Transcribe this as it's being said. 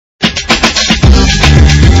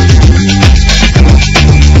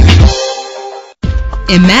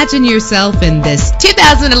Imagine yourself in this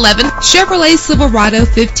 2011 Chevrolet Silverado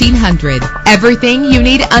 1500. Everything you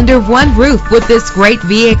need under one roof with this great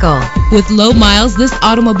vehicle. With low miles, this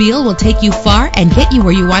automobile will take you far and get you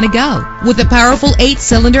where you want to go. With a powerful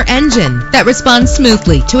 8-cylinder engine that responds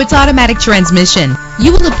smoothly to its automatic transmission,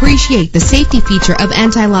 you will appreciate the safety feature of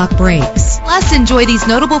anti-lock brakes. Plus, enjoy these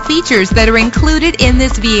notable features that are included in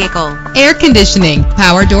this vehicle: air conditioning,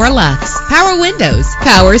 power door locks, power windows,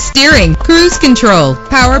 power steering, cruise control,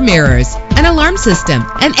 power mirrors, an alarm system,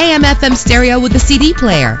 an AM/FM stereo with a CD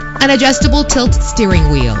player, an adjustable tilt steering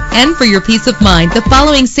wheel. And for your peace of mind, the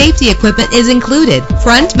following safety equipment is included: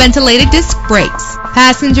 front ventilated disc brakes,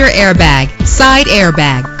 passenger airbag, side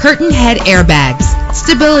airbag, curtain head airbags,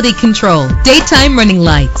 stability control, daytime running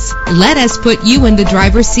lights. Let us put you in the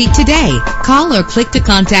driver's seat today. Call or click to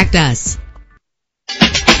contact us.